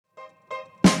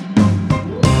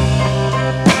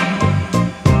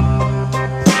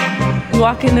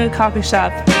walk into a coffee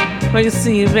shop where you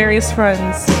see various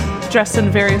friends dressed in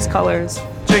various colors,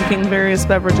 drinking various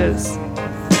beverages,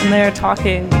 and they are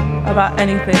talking about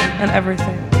anything and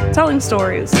everything, telling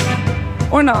stories,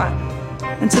 or not.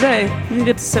 And today, you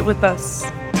get to sit with us.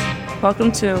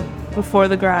 Welcome to Before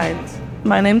the Grind.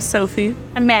 My name's Sophie.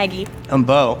 I'm Maggie. I'm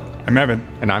Bo. I'm Evan.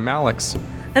 And I'm Alex.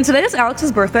 And today is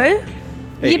Alex's birthday.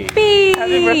 Hey. Yippee!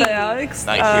 Happy birthday, Alex.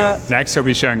 Thank you. Next, he'll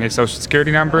be sharing his social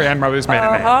security number and mother's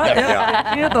maiden name.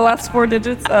 Yeah. The last 4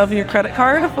 digits of your credit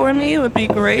card for me would be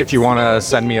great. If you want to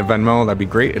send me a Venmo, that'd be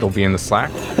great. It'll be in the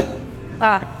Slack.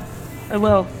 I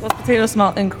will. Those potatoes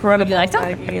smell incredible. You like them?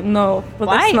 Maggie. No, but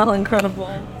Why? they smell incredible.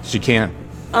 She can't.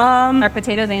 Are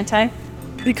potatoes anti?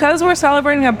 Because we're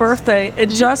celebrating a birthday, it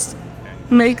just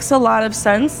makes a lot of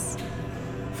sense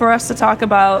for us to talk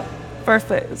about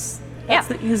birthdays. That's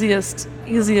the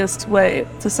easiest way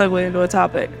to segue into a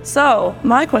topic. So,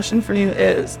 my question for you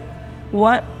is,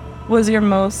 what was your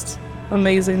most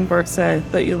amazing birthday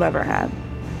that you've ever had?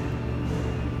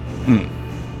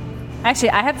 Actually,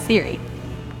 I have a theory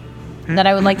that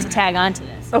I would like to tag onto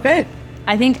this. Okay.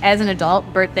 I think as an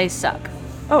adult, birthdays suck.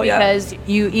 Oh, yeah. Because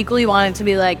you equally want it to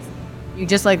be like, you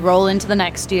just like roll into the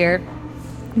next year,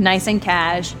 nice and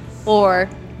cash, or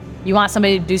you want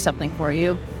somebody to do something for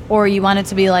you, or you want it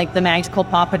to be like the magical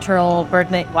Paw Patrol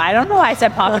birthday. Well, I don't know why I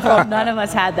said Paw Patrol. None of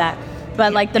us had that.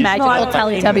 But like the magical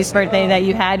Teletubbies birthday that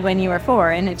you had when you were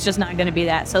 4, and it's just not going to be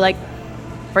that. So like,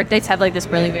 birthdays have like this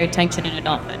really weird tension in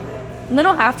adulthood. And they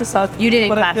don't have to suck. You didn't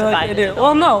but I feel classify like they it. do.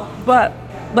 Well, no, but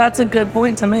that's a good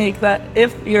point to make, that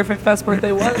if your best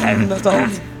birthday was as an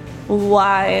adult,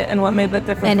 why and what made that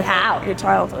different And from how? your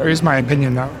childhood? Here's my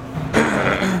opinion, though.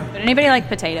 But anybody like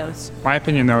potatoes? My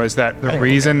opinion, though, is that the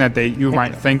reason that you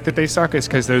might think that they suck is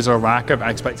because there's a lack of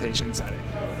expectation setting.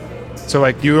 So,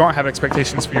 like, you don't have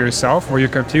expectations for yourself, or you're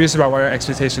confused about what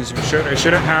expectations you should or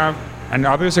shouldn't have, and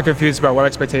others are confused about what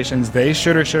expectations they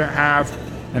should or shouldn't have,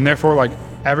 and therefore, like,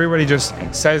 everybody just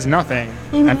says nothing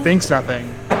and thinks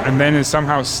nothing, and then is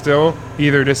somehow still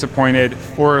either disappointed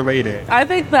or elated. I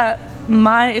think that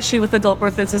my issue with adult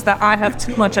birthdays is that I have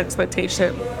too much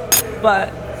expectation,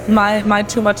 but my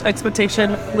too much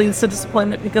expectation leads to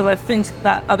disappointment because I think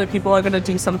that other people are going to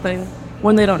do something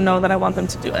when they don't know that I want them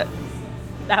to do it.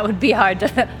 That would be hard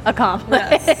to accomplish.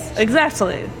 Yes,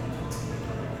 exactly.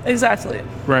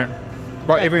 Right.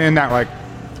 But even in that, like,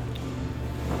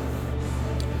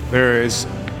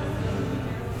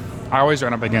 I always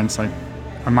run up against, like,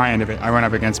 on my end of it, I run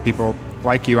up against people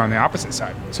like you on the opposite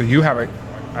side. So you have, like,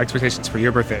 expectations for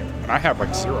your birthday, and I have,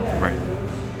 like, 0. Right.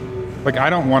 Like, I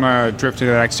don't want to drift to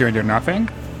the next year and do nothing,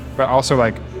 but also,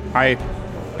 like, I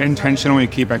intentionally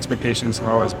keep expectations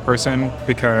low as a person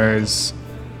because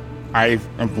I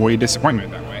avoid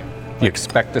disappointment that way. You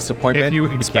expect disappointment. If you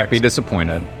can't expect- be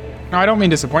disappointed. No, I don't mean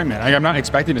disappointment. I'm not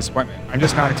expecting disappointment. I'm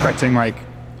just not expecting, like,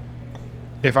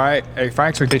 if my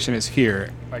expectation is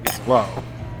here, like, it's low,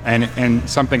 and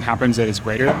something happens that is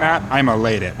greater than that, I'm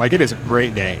elated. Like, it is a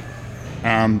great day.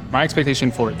 My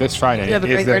expectation for this Friday You have a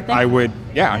is great that birthday? I would,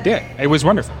 yeah, I did. It was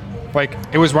wonderful. Like,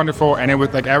 it was wonderful, and it was,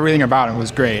 like, everything about it was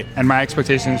great, and my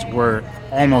expectations were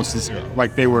almost 0.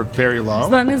 Like, they were very low. So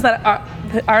that means that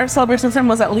our celebration system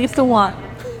was at least a 1.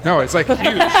 No, it's, like, huge. What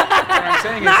I'm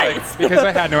saying is, like, because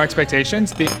I had no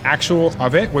expectations, the actual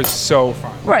of it was so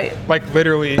fun. Right. Like,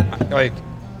 literally, like,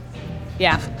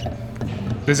 Yeah.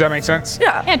 does that make sense?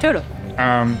 Yeah. Yeah, totally.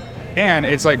 And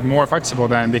it's, like, more flexible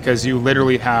then because you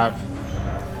literally have,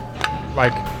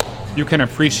 like, you can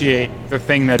appreciate the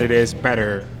thing that it is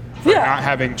better for Yeah. not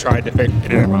having tried to fit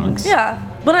it in a box. Yeah,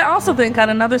 but I also think on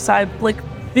another side, like,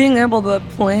 being able to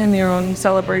plan your own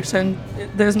celebration,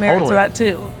 there's merit to Totally. that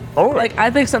too. Totally. Like,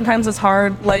 I think sometimes it's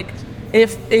hard, like,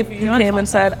 if you came and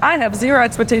said, I have 0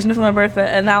 expectation for my birthday,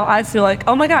 and now I feel like,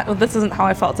 oh my god, well, this isn't how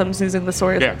I felt. I'm just using the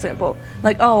story as Yeah. an example.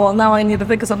 Like, oh, well, now I need to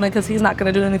think of something because he's not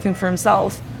going to do anything for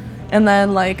himself. And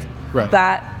then, like, Right.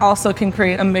 that also can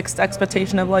create a mixed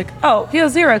expectation of, like, oh, he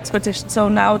has 0 expectation, so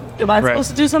now am I Right. supposed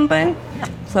to do something?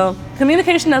 So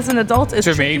communication as an adult is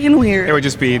To tricky me, and weird. it would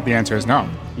just be, the answer is no.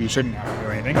 You shouldn't have to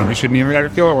do anything. You shouldn't even have to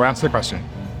feel or ask the question.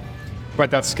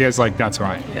 But that's because, like, that's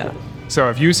why. Yeah. So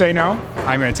if you say no,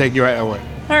 I'm going to take you at your word.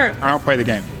 Heard. I don't play the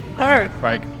game. Heard.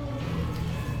 Like,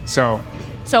 so,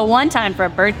 So one time for a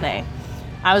birthday,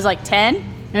 I was like 10,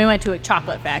 and we went to a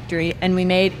chocolate factory, and we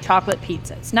made chocolate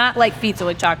pizzas. Not like pizza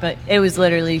with chocolate. It was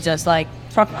literally just like,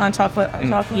 Chocolate on chocolate on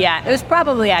chocolate. yeah, it was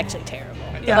probably actually terrible.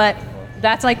 Yeah. But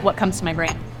that's like what comes to my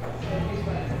brain.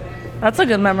 That's a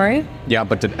good memory. Yeah,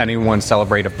 but did anyone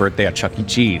celebrate a birthday at Chuck E.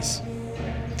 Cheese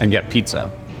and get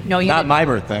pizza? No, you Not didn't. my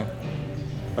birthday.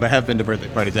 but I have been to birthday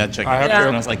parties at Chuck E. I have Cheese, too.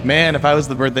 and I was like, man, if I was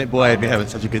the birthday boy, I'd be having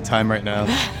such a good time right now.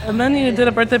 And then you did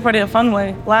a birthday party at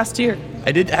Funway last year.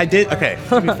 I did. Okay,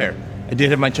 to be fair, I did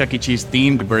have my Chuck E. Cheese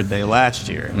themed birthday last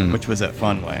year, which was at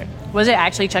Funway. Was it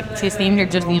actually Chuck E. Cheese themed or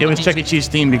just It was Chuck E. Cheese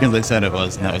themed because they said it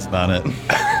was, and that was about it.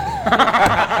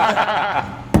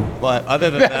 But other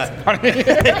than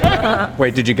that,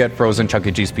 Wait, did you get frozen Chuck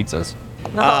E. Cheese pizzas?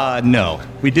 no,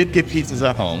 we did get pizzas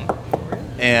at home,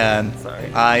 and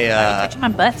Touch my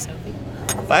butt, Sophie.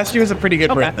 last year was a pretty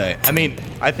good Okay. birthday. I mean,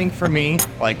 I think for me,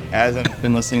 like, as I've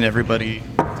been listening to everybody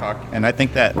talk, and I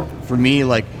think that for me,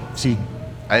 like, it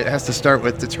has to start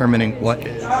with determining what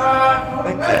is.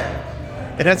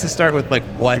 It has to start with, like,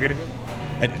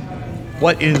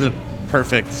 what is a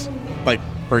perfect, like,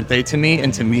 birthday to me.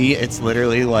 And to me, it's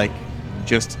literally, like,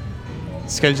 just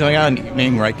scheduling out an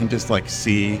evening where I can just, like,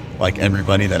 see, like,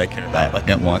 everybody that I care about, like,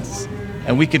 at once.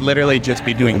 And we could literally just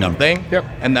be doing nothing. Yep.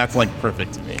 And that's, like,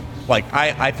 perfect to me. Like,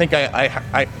 I think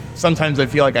I sometimes I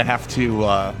feel like I have to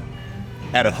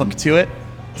add a hook to it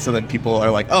so that people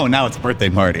are like, oh, now it's a birthday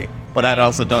party. But I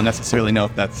also don't necessarily know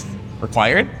if that's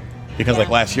required. Because, like,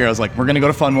 last year I was like, we're going to go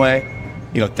to Funway,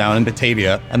 down in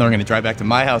Batavia, and then we're going to drive back to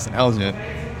my house in Elgin,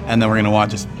 and then we're going to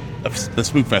watch the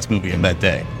Spook Fest movie in that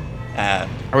day. And,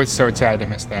 I was so sad to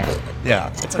miss that. yeah,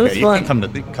 it's was okay. You fun. can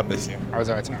come this year. I was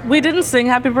out of town. We didn't sing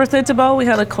happy birthday to Bo. We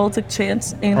had a cultic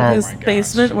chant in Oh his my gosh.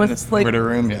 basement with like Murder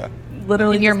room, yeah.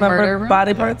 literally In your dismembered murder room?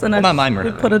 body parts, and Well, then not my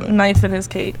murder we put a room, but- knife in his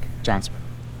cake. John's.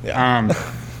 Yeah.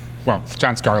 Well,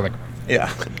 John's garlic.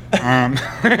 Yeah. Um,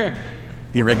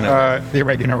 The oregano. the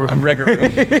oregano. Regular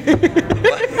room.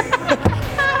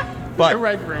 But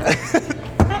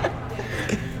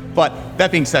But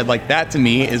that being said, like, that to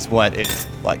me is what is,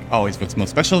 like, always what's most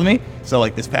special to me. So,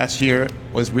 like, this past year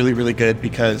was really, really good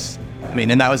because, I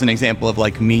mean, and that was an example of,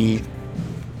 like, me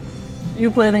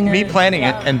Planning it. planning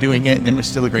it and doing it, and it was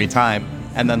still a great time.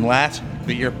 And then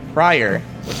the year prior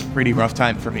was a pretty rough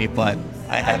time for me, but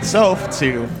I had Soph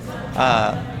to,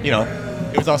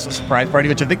 it was also a surprise party,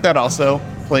 which I think that also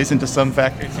plays into some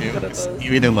factor too. Because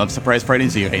you either love surprise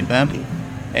parties or you hate them.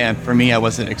 And for me, I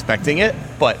wasn't expecting it,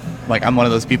 but, like, I'm one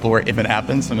of those people where if it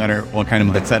happens, no matter what kind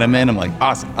of mindset I'm in, I'm like,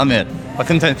 awesome, I'm in. But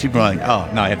sometimes people are like, oh,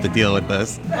 now I have to deal with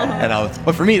this.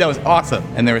 But for me, that was awesome.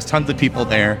 And there was tons of people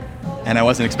there, and I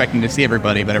wasn't expecting to see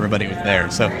everybody, but everybody was there.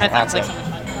 So That sounds like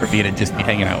awesome for me to just be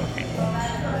hanging out with people.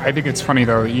 I think it's funny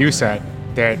though that you said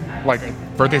that like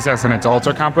birthdays as an adult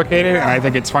are complicated, and I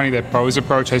think it's funny that Bo's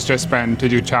approach has just been to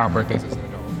do child birthdays as an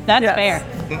adult, That's Yes. fair.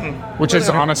 which is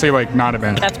honestly like not a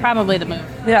bad. That's probably the move.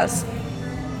 Yes.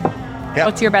 Yeah.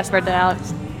 What's your best birthday,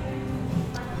 Alex?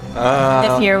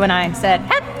 This year when I said,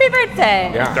 happy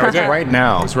birthday. Yeah, That was it. right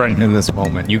now, That's right. in this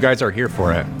moment. You guys are here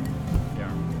for it.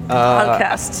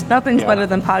 Podcasts. Nothing's better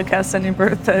than podcasts on your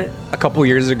birthday. A couple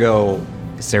years ago,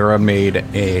 Sarah made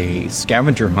a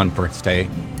scavenger hunt birthday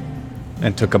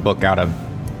and took a book out of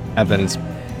Evan's,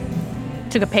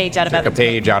 Took a page out of took a it.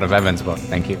 page out of Evan's book.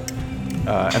 Thank you.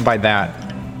 And by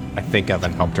that, I think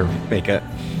Evan helped her make it.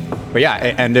 But yeah,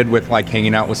 it ended with like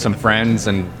hanging out with some friends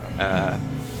and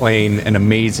playing an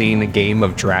amazing game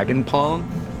of Dragon Pong.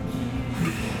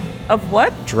 Of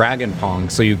what? Dragon Pong.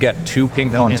 So you get two ping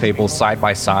pong tables side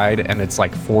by side, and it's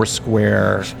like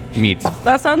Foursquare meets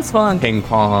That sounds fun. ping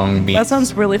pong meets. That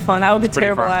sounds really fun. I would be Pretty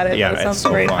terrible fun. at it. Yeah, but it it's sounds so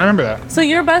great. fun. I remember that. So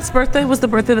your best birthday was the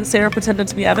birthday that Sarah pretended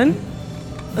to be Evan?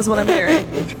 Is what I'm hearing.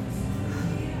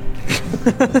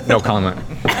 No comment.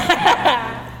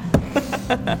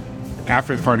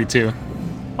 After the party too.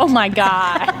 Oh my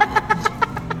God.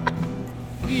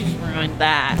 You just ruined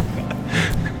that.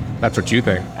 That's what you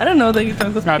think. I don't know that you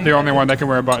took this. Not the only one that can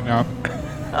wear a button up.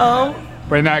 Oh,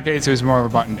 But in that case, it was more of a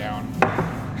button down.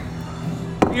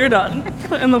 you're done.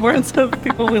 In the words of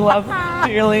people we love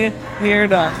dearly, you're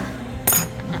done.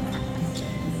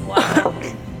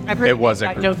 I've heard It was a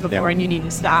that group, joke before, yeah. and you need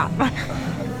to stop.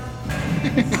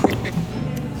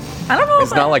 I don't know.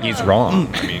 It's not like he's wrong.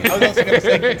 I mean, I was also going to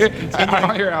say, I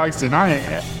don't hear Alex denying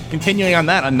it. continuing on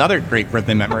that, another great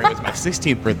birthday memory was my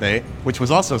 16th birthday, which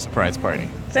was also a surprise party.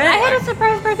 I had a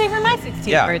surprise birthday for my 16th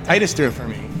birthday. Titus threw it for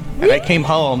me. And I came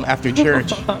home after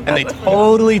church, and they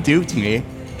totally duped me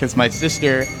because my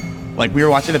sister, like, we were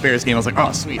watching the Bears game. I was like,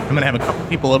 oh, sweet. I'm going to have a couple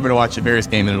people over to watch the Bears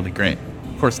game, and it'll be great.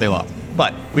 Of course, they lost.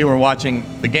 But we were watching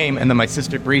the game, and then my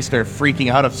sister Bree started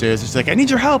freaking out upstairs. She's like, I need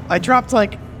your help. I dropped,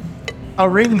 like, a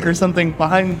ring or something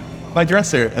behind my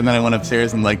dresser. And then I went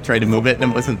upstairs and, like, tried to move it,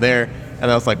 and it wasn't there.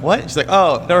 And I was like, what? She's like,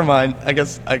 oh, never mind. I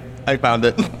guess I found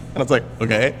it. And I was like,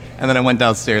 okay. And then I went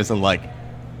downstairs, and, like,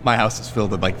 my house was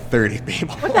filled with, like, 30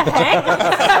 people. What the heck?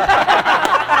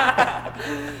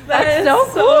 That's so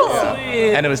cool.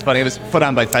 sweet. And it was funny. It was put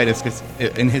on by Titus because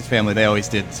in his family they always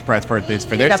did surprise birthdays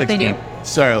for their Yep, they do. 16th.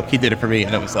 So he did it for me,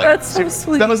 and it was like That's so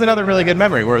sweet. That was another really good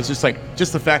memory where it was just like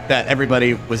the fact that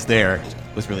everybody was there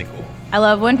was really cool. I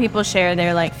love when people share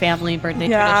their like family birthday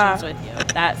Yeah. traditions with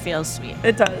you. That feels sweet.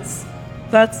 It does.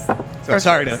 That's So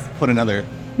sorry to put another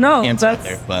No, answer out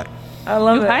that's there, but I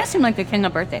love You it. kind of seem like the king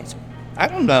of birthdays. I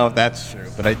don't know if that's true.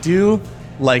 But I do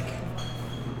like.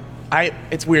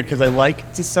 It's weird because I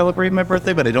like to celebrate my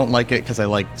birthday, but I don't like it because I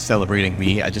like celebrating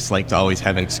me. I just like to always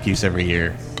have an excuse every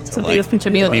year To be with To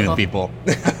be with be people.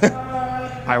 with people.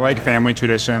 I like family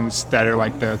traditions that are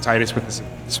like the Titus with the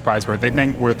surprise birthday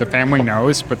thing, where the family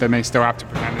knows, but then they still have to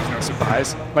pretend there's no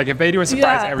surprise. Like if they do a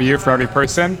surprise Yeah. every year for every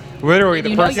person, literally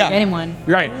the You know person, you're getting one.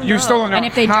 right? You still don't know. And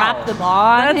if they how. drop the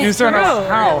ball, That's you still don't know true.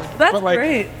 how. That's But, like,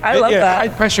 great. I love yeah, that. High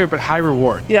pressure but high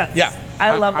reward. Yes. Yeah.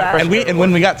 I love I- that. And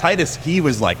when we got Titus, he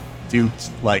was like, dude,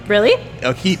 like Really?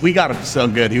 Oh, we got him so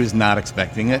good. He was not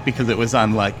expecting it because it was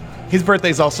on like his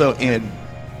birthday's also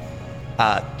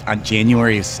on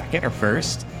January 2nd or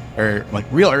 1st or like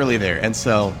real early there, and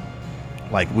so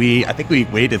like I think we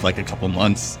waited like a couple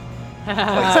months,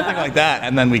 like, something like that,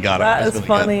 and then we got it. That It is was really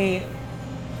good. funny.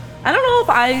 I don't know if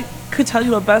I could tell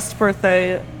you a best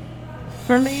birthday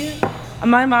for me.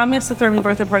 My mom used to throw me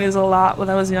birthday parties a lot when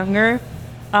I was younger.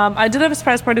 I did have a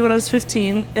surprise party when I was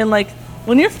 15, and like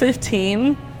when you're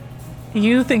 15,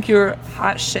 you think you're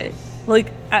hot shit. Like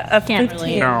at Can't 15.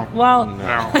 relate. No. Well,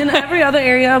 No. in every other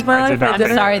area of my I did life, I not. I'm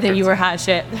didn't. sorry that you were hot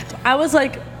shit. I was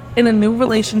like in a new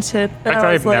relationship, and That's I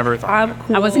what was I've like, never thought. I'm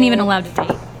cool. I wasn't even allowed to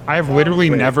date. I have literally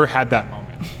never had that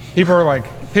moment. People are like,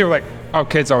 oh,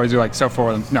 kids always do like so full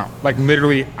of them. No, like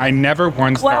literally, I never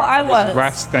once Well, thought I it was was.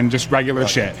 less than just regular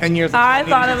shit. 10 years. I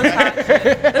thought it was hot.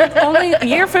 It's only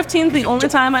year 15 is the only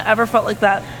time I ever felt like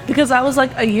that because I was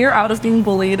like a year out of being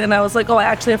bullied, and I was like, oh, I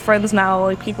actually have friends now.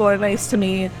 Like people are nice to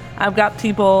me. I've got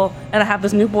people, and I have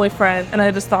this new boyfriend, and I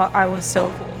just thought I was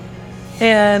so cool.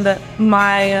 And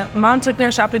my mom took me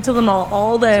shopping to the mall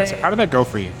all day. How did that go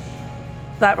for you?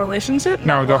 That relationship?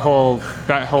 No, that whole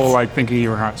like thinking you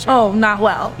were hot shit. Oh, not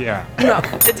well. Yeah. No,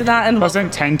 it did not end well.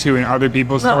 Doesn't tend to in other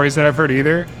people's No. stories that I've heard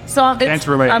either. So Can't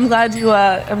relate. I'm glad you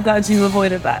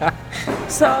avoided that.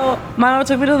 So my mom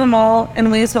took me to the mall,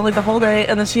 and we spent like the whole day,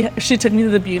 and then she took me to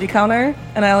the beauty counter,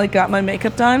 and I like got my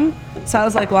makeup done. So I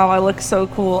was like, wow, I look so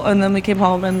cool. And then we came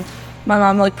home, and my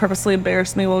mom like purposely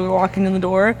embarrassed me while we were walking in the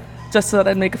door, just so that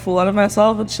I'd make a fool out of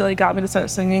myself. And she like got me to start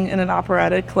singing in an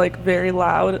operatic, like very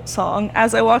loud song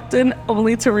as I walked in,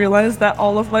 only to realize that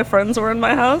all of my friends were in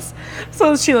my house.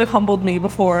 So she like humbled me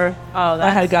before I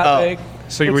had got big.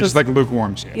 So you which were just was- like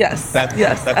lukewarm shit. Yes. That's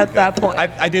yes. that's At good. that point.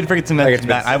 I did forget to it's mention been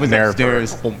that I was sitting there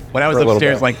upstairs when I was for a little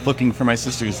upstairs, bit. like looking for my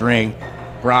sister's ring.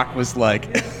 Brock was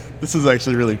like, "This is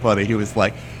actually really funny." He was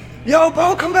like, "Yo,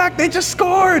 Bo, come back! They just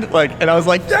scored!" Like, and I was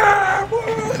like, "Yeah!" woo."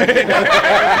 And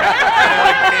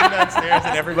I came downstairs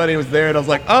and everybody was there, and I was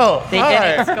like, "Oh, They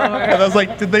hi!" didn't score. And I was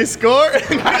like, "Did they score?" And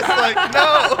he was like,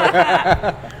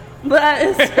 "No," That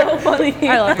is so funny.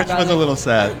 I love which was a little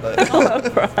sad.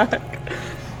 But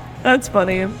That's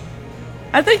funny.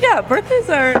 I think, yeah, birthdays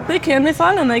they can be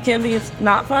fun and they can be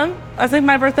not fun. I think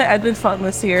my birthday ended fun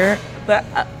this year. But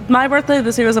my birthday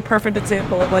this year was a perfect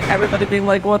example of like everybody being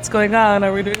like, what's going on?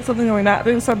 Are we doing something? Are we not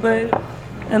doing something?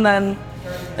 And then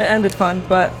it ended fun,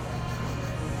 but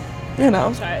you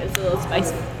know, Sorry, it's a little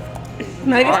spicy.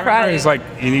 now you're I crying. was like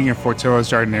eating a Fortillo's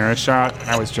Jardinera shot, and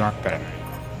I was drunk that night.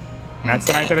 And that's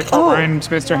the night that I caught Ryan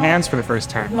Smith's hands for the first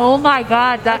time. Oh my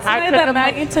god, that I that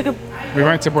Maggie took a. We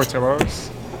went to Portillo's.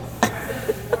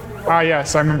 Oh,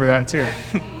 yes, I remember that too.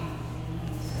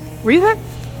 Were you there?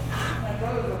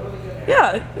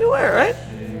 Yeah, you were, right?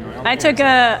 I took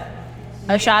a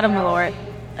shot of Malort,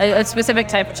 a specific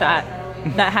type of shot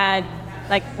that had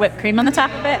like whipped cream on the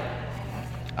top of it,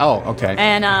 Oh, okay.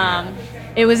 and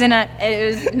it was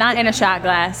not in a shot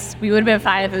glass. We would have been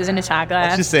fine if it was in a shot let's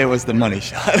glass. just say it was the money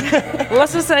shot.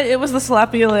 Let's just say it was the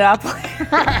Slappy Leop.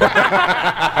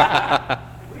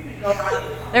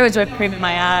 There was whipped cream in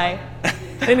my eye.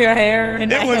 In your hair. In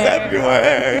my It was hair.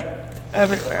 everywhere.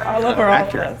 Everywhere. All over all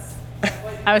of us.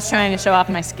 I was trying to show off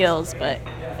my skills, but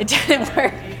it didn't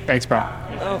work. Thanks, bro.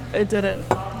 No, it didn't.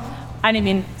 I didn't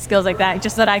mean skills like that.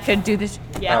 Just that I could do this.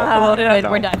 Yeah, Well, yeah, good,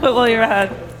 we're done. Put while you're ahead.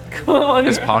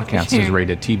 This podcast is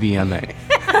rated TVMA.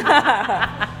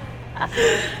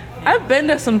 I've been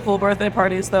to some cool birthday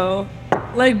parties though.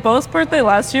 Like Bo's birthday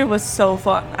last year was so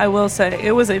fun. I will say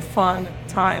it was a fun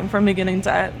time from beginning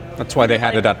to end. That's why they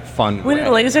had it at Fun. We did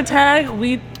laser tag.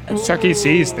 Chuck E.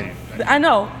 Cheese theme. I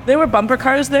know. There were bumper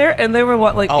cars there, and there were,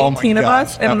 what, like Oh my 18 of gosh,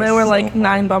 us, that and there was were, so like,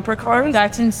 9 bumper cars.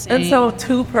 That's insane. And so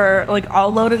 2 per, like,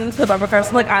 all loaded into the bumper cars.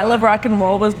 So, like, I Love Rock and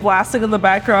Roll was blasting in the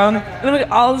background. And then we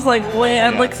all just, like,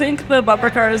 land. Like, think the bumper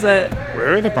cars that...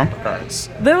 Where are the bumper cars?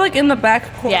 They're, like, in the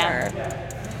back corner. Yeah.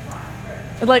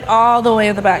 Like, all the way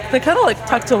in the back. They're kind of, like,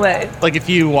 tucked away. Like if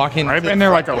you walk in, I've been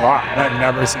there like a lot. I've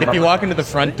never seen. if you bumper walk into the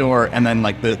front door and then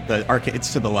like the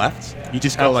arcade's to the left, you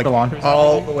just go Past like the laundry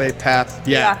all the way past.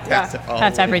 Yeah, past yeah. it, all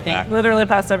That's the way everything. back. Literally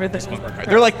past everything.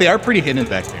 They are pretty hidden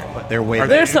back there, but they're way.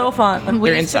 They're so fun. We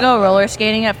They're used to inside. go roller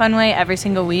skating at Funway every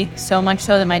single week, so much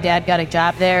so that my dad got a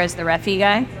job there as the refie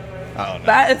guy. Oh, no.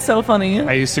 That is so funny.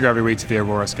 I used to go every week to the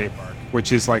Aurora skate park,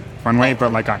 which is like Funway,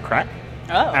 but like on crack.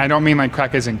 Oh. And I don't mean like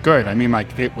crack isn't good. I mean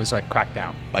like it was like cracked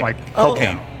down, Like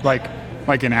cocaine.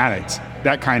 like an addict.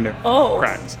 That kind of Oh.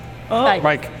 cracked, Oh.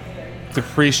 like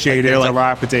depreciated, They're like-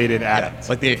 dilapidated Yeah, addict. it's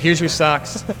like here's your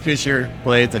socks, here's your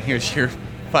blades, and here's your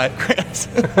 $5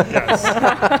 Yes.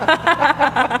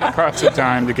 Cost of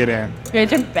time to get in. You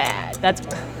guys are bad. That's,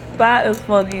 That is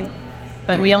funny.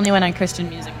 but we only went on Christian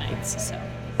music nights, so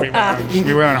We went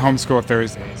on homeschool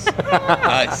Thursdays.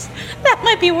 Nice. that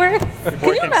might be worth.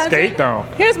 Can you imagine? Skate though.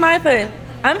 Here's my thing.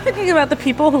 I'm thinking about the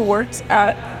people who worked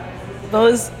at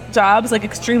those jobs, like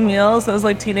Extreme Meals, those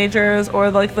like teenagers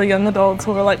or like the young adults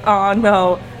who were like, oh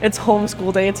no, it's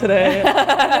homeschool day today.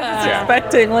 Yeah.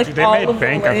 Expecting like Dude, they all made of the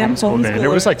bank on way in homeschool day. There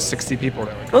was homeschoolers. like 60 people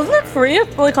there. Wasn't it free?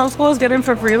 Like homeschoolers get in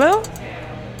for free though?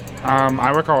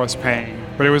 I recall us paying,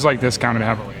 but it was like discounted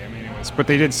heavily. I mean, it was, but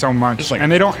they did so much, like-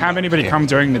 and they don't have anybody come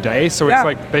during the day, so Yeah. it's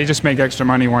like they just make extra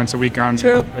money once a week on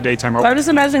True. a daytime So open. I'm just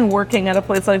imagining working at a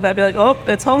place like that, be like, oh,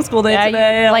 it's homeschool day Yeah,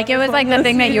 today. like it was like the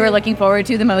thing that you were looking forward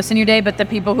to the most in your day, but the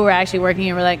people who were actually working,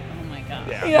 you were like, oh my god.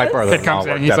 Yes. My brother Kid comes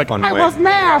in, worked he's at like, Funway. I love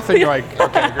math, and you're like,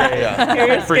 okay, great. Here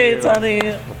your for you. skates, honey.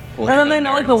 And then they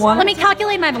know like the one. Let me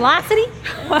calculate my velocity.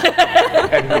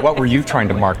 And what were you trying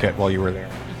to market while you were there?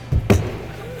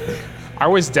 I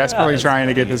was desperately trying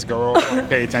to get this girl to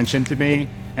pay attention to me,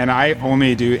 and I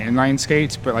only do inline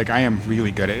skates, but like I am really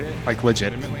good at it, like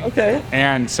legitimately. Okay.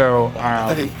 And so,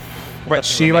 but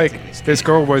she like this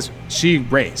girl she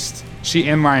raced, she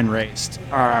inline raced,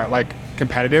 like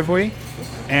competitively,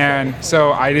 and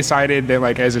so I decided that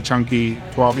like as a chunky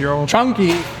 12-year-old,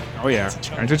 Chunky. oh yeah,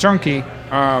 as a chunky,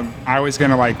 I was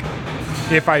gonna like.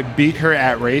 If I beat her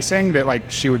at racing, that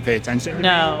like she would pay attention. to me.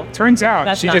 No. Turns out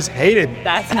That's she not- just hated.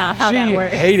 That's not how she that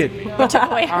works. hated me. You took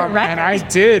away her And I record.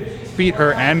 did beat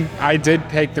her, and I did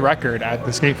take the record at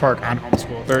the skate park on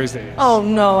homeschool Thursdays. Oh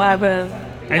no, Evan.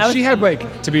 And she had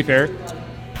like, to be fair,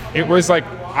 it was like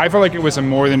I felt like it was a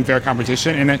more than fair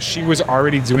competition, in that she was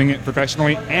already doing it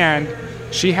professionally, and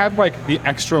she had like the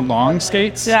extra long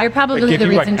skates. Yeah. You're probably that give the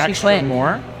you, like, reason she extra quit.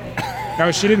 more.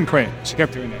 No, she didn't quit. She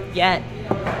kept doing it. Yet.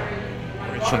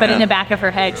 But in the back of her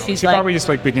head, she's She like, probably just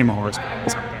like became a horse or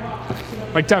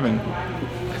something. Like Devin.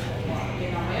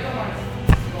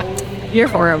 you're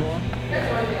horrible.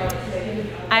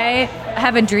 I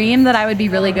have a dream that I would be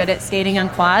really good at skating on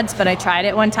quads, but I tried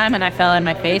it one time and I fell on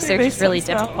my face. They're just really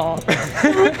difficult.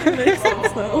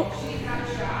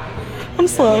 I'm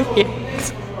slow.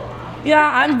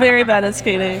 Yeah, I'm very bad at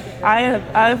skating. I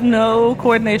have no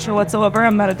coordination whatsoever.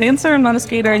 I'm not a dancer, I'm not a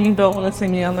skater, and you don't want to see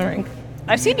me on the rink.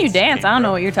 I've seen you dance. I don't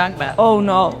know what you're talking about. Oh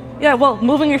no. Yeah, well,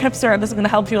 moving your hips around isn't going to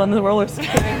help you on the roller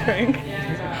skating rink.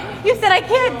 You said I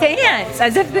can't dance.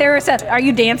 As if there was a, are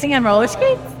you dancing on roller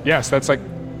skates? Yes, that's like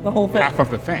The whole thing. half of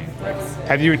the thing.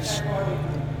 Have you?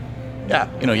 Yeah,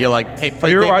 you're like, hey, play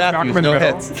You ever Dave watched Matthews, Malcolm in no the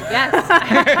Middle? hits. Yes.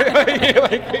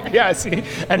 like, yeah. See,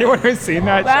 anyone who's seen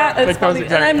that? That is like, funny.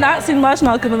 And I've not seen much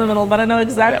Malcolm in the Middle, but I know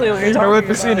exactly what you're You know talking what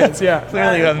the scene is? Yeah.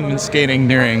 Clearly, you haven't been skating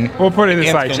during We'll put it in the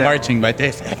Anthem slideshow. marching by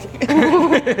Dave.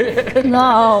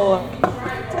 No.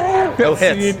 No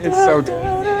Scene hits. is so.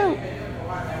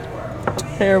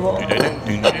 Terrible.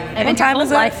 And time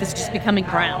is it? life is just becoming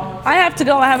brown. I have to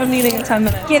go. I have a meeting in 10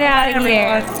 minutes. Get out of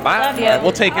here. Bye. Love you.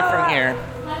 We'll take it from here.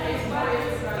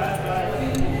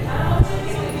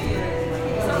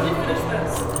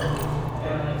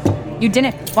 You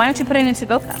didn't. Why don't you put it into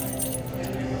go cup? Why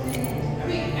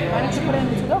don't you put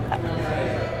it into go cup?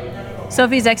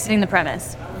 Sophie's exiting the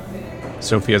premise.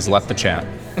 Sophie has left the chat.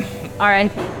 All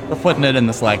right. We're putting it in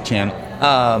the Slack channel.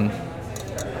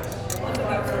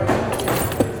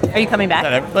 Are you coming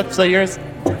back? Let's say yours.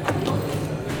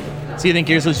 So you think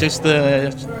yours was just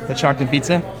the chocolate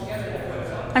pizza?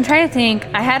 I'm trying to think.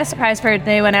 I had a surprise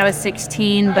birthday when I was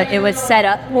 16, but it was set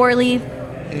up poorly.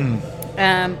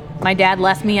 My dad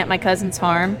left me at my cousin's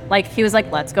farm. Like, he was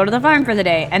like, let's go to the farm for the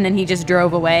day. And then he just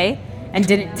drove away and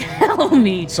didn't tell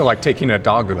me. So like taking a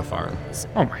dog to the farm.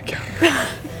 Oh my god.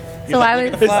 So I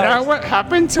was. Is that what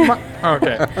happened to my?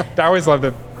 Okay, I always love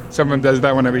that someone does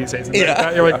that whenever you say something like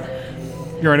that. You're like,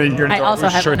 you're an I adult also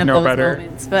who have should one of know those better.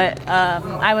 moments, but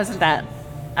I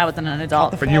wasn't an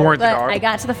adult. But you weren't the But dog. I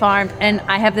got to the farm, and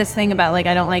I have this thing about like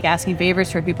I don't like asking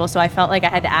favors for people, so I felt like I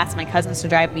had to ask my cousins to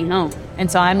drive me home,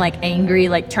 and so I'm like angry,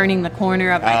 like turning the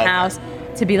corner of my house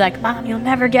to be like, Mom, you'll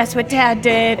never guess what Dad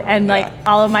did, and like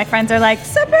all of my friends are like,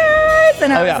 surprise,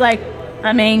 and I was like,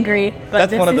 I'm angry, but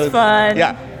this is fun.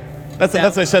 Yeah, that's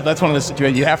what I said. That's one of the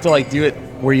situations you have to like do it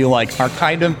where you like are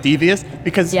kind of devious,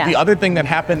 because the other thing that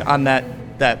happened on that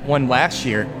one last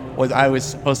year was I was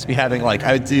supposed to be having like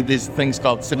I would do these things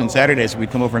called Sit-in Saturdays where we'd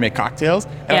come over and make cocktails,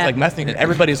 and I was like messing, and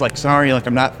everybody's like, sorry, like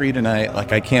I'm not free tonight,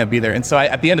 like I can't be there. And so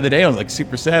at the end of the day I was like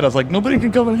super sad. I was like, nobody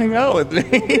can come and hang out with me.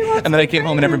 And then I came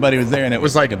home and everybody was there, and it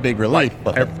was like a big relief.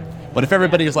 But if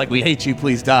everybody was like, we hate you,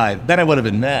 please die, then I would have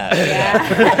been mad.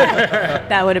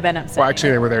 That would have been upsetting. Well,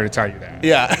 actually, they were there to tell you that.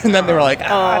 Yeah, and then they were like,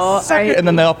 suck it. you- And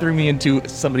then they all threw me into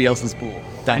somebody else's pool.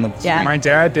 Yeah. My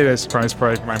dad did a surprise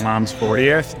party for my mom's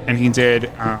 40th, and he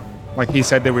did, like he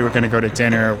said that we were going to go to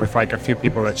dinner with like a few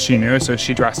people that she knew, so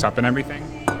she dressed up and everything.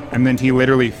 And then he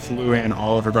literally flew in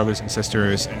all of her brothers and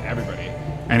sisters and everybody.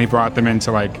 And he brought them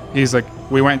into like, he's like,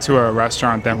 we went to a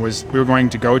restaurant we were going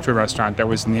to go to a restaurant that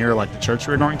was near like the church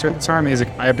we were going to at the time. He's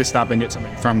like, I have to stop and get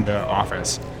something from the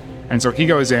office. And so he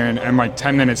goes in, and like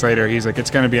 10 minutes later, he's like, it's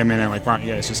going to be a minute. Like, why don't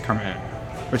you guys just come in?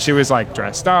 But she was like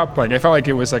dressed up. Like, I felt like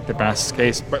it was like the best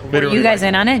case. But Were literally, you guys like,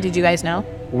 in on it? Did you guys know?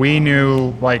 we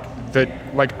knew like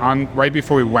on right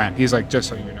before we went, he's like, just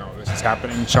so you know, this is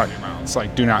happening. Shut your mouths.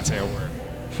 Like, do not say a word.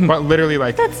 But literally,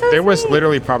 like, That's so there was sweet.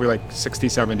 literally probably like 60,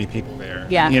 70 people there.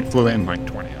 Yeah. He had flew in like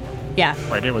 20 of them. Yeah.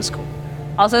 Like, it was cool.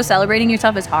 Also, celebrating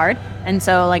yourself is hard, and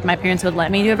so like my parents would let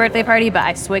me do a birthday party, but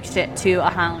I switched it to a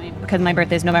Halloween because my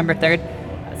birthday is November 3rd.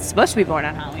 I was supposed to be born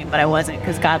on Halloween, but I wasn't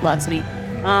because God loves me.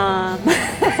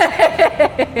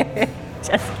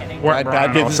 Just kidding. We're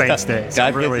God gives his Saints tou- Day. So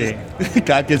God, really,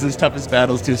 God gives his toughest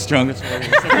battles to his strongest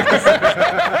warriors.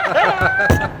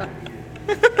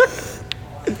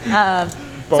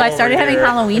 So I started having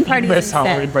Halloween parties Miss instead.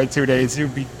 Halloween by 2 days,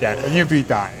 you'd be dead. You'd be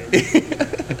dying.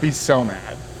 You'd be so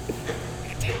mad.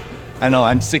 I know,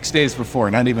 I'm 6 days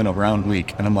before, not even a round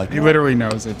week, and I'm like, He literally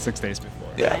knows it 6 days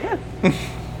before. yeah.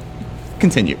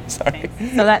 Continue. Sorry.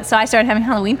 So I started having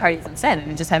Halloween parties instead,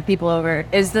 and just have people over.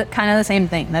 Is the kind of the same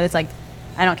thing that it's like,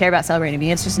 I don't care about celebrating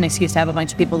me. It's just an excuse to have a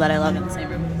bunch of people that I love in the same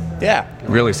room. Yeah.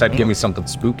 Really said, give me something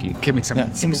spooky. Give me some. Yeah,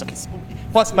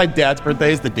 plus, my dad's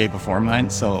birthday is the day before mine,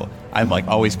 so I've like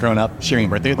always grown up sharing a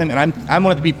birthday with him, and I'm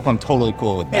one of the people I'm totally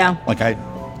cool with that. Yeah. Like I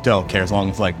don't care as long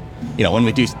as like, you know, when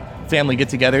we do family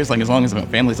get-togethers, like as long as my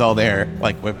family's all there,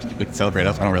 like we can celebrate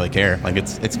us. I don't really care. Like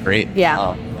it's great.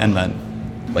 Yeah. And then,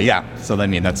 but yeah, so I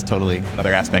mean that's totally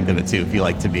another aspect of it too. If you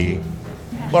like to be,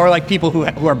 or like people who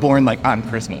are born like on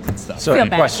Christmas and stuff. So, Feel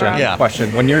bad question, for him. Yeah.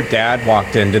 question. When your dad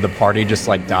walked in, did the party just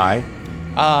like die?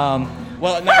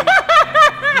 Well, no,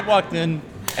 he walked in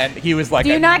and he was like,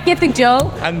 Do you not get the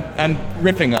joke? I'm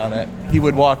riffing on it. He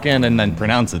would walk in and then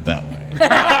pronounce it that way.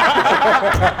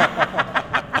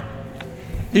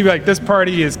 He'd be like, this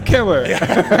party is killer. You're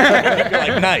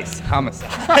like, nice, homicide.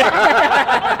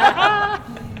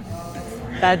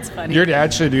 That's funny. Your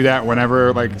dad should do that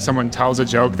whenever like someone tells a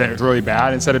joke that is really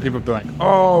bad. Instead of people being like,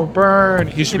 "Oh, burn,"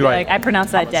 he should be like, I pronounce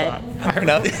that dead.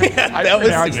 No, that was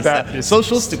pronounced suicide. that.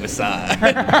 Social suicide.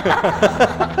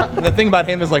 The thing about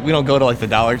him is like we don't go to like the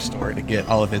dollar store to get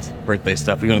all of his birthday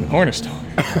stuff. We go to the corner store.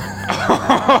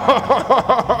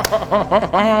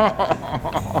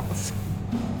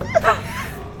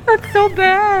 That's so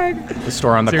bad. The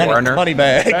store on the Dude, corner? Money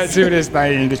bags. "That dude is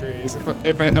 90 degrees."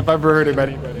 If I've ever heard of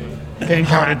anybody, Kane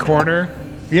County corner.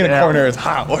 Being in a Yeah. corner is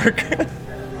hot work.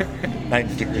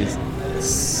 90 degrees.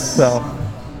 So,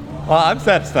 well, I'm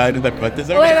satisfied with that. But does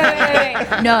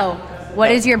Wait. No.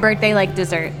 What is your birthday like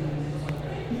dessert?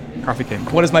 Coffee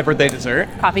cake. What is my birthday dessert?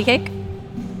 Coffee cake?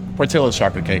 Portillo's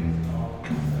chocolate cake.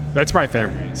 That's my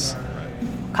favorite.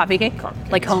 Coffee cake? Coffee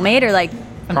cake. Like homemade or like from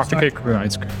the Coffee store? cake with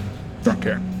ice cream. Don't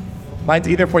care. Mine's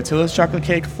either Portillo's chocolate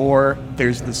cake or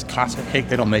there's this Costco cake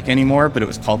they don't make anymore, but it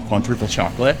was called quadruple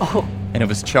chocolate. Oh. And it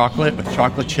was chocolate with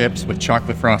chocolate chips with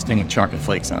chocolate frosting with chocolate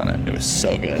flakes on it. It was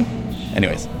so good.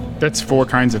 Anyways, That's 4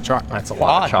 kinds of chocolate. That's a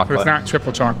lot of Quad. So it's chocolate. not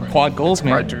triple chocolate. quad goals,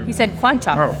 man. Quadruple. He said quad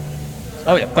chocolate. Oh,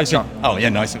 Oh yeah, oh yeah,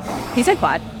 nice. He said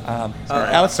quad.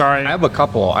 Alex, sorry. I have a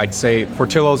couple. I'd say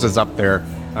Portillo's is up there.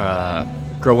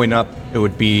 Growing up, it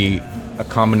would be a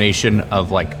combination of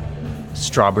like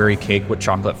strawberry cake with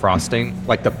chocolate frosting,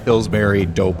 like the Pillsbury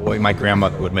Doughboy. My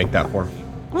grandmother would make that for me.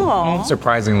 Oh.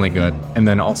 Surprisingly good. And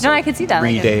then also No, I could see that,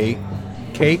 like 3-day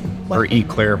cake or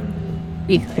eclair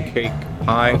cake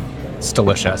pie. It's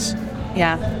delicious.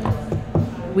 Yeah.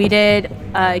 We did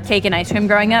cake and ice cream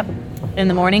growing up in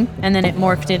the morning, and then it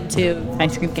morphed into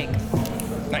ice cream cake.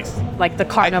 Nice. Like the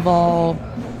Carnival,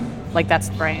 like that's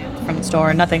the brand from the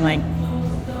store. Nothing like.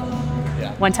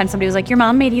 Yeah. One time somebody was like, "Your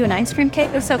mom made you an ice cream cake?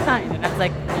 It was so kind." And I was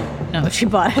like, "No, she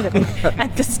bought it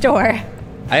at the store."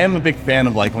 I am a big fan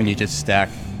of like when you just stack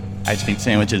ice cream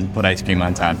sandwiches and put ice cream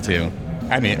on top too.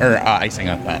 I mean, or icing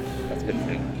on top. That's good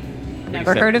too.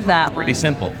 Never heard of that one. Pretty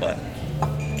simple, but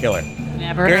killer.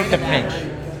 Never Great heard of to that. pinch.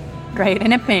 Great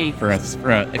in a pink.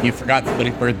 If you forgot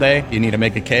somebody's birthday, you need to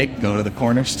make a cake, go to the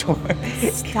corner store.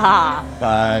 Stop.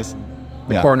 Buys.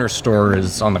 Yeah. Corner store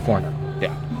is on the corner.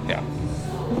 Yeah. Yeah.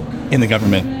 In the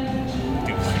government.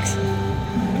 duplex.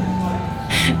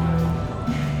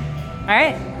 All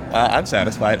right. I'm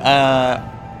satisfied.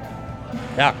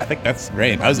 Yeah, I think that's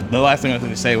great. The last thing I was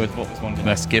going to say was what was one of the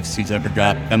best gifts he's ever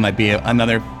got. That might be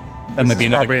another. That might be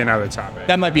Probably another. another topic.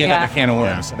 That might be another Yeah. can of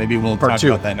worms. So maybe we'll Part talk 2.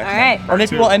 about that next All time. right. Or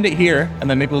maybe we'll end it here, and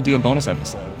then maybe we'll do a bonus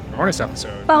episode. Bonus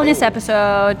episode. Bonus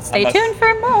episode. Stay Unless- tuned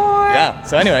for more. Yeah.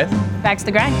 So, anyways, Back to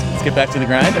the grind. let's get back to the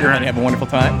grind. Everybody have a wonderful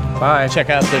time. Bye. Check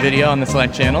out the video on the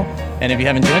Slack channel, and if you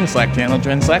haven't joined the Slack channel,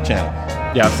 join the Slack channel.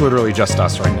 Yeah, it's literally just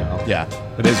us right now. Yeah.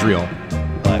 It is real.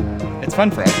 But it's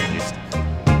fun for us at least.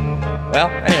 Well,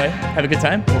 anyway, have a good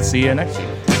time. We'll see you next year.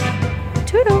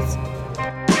 Toodles.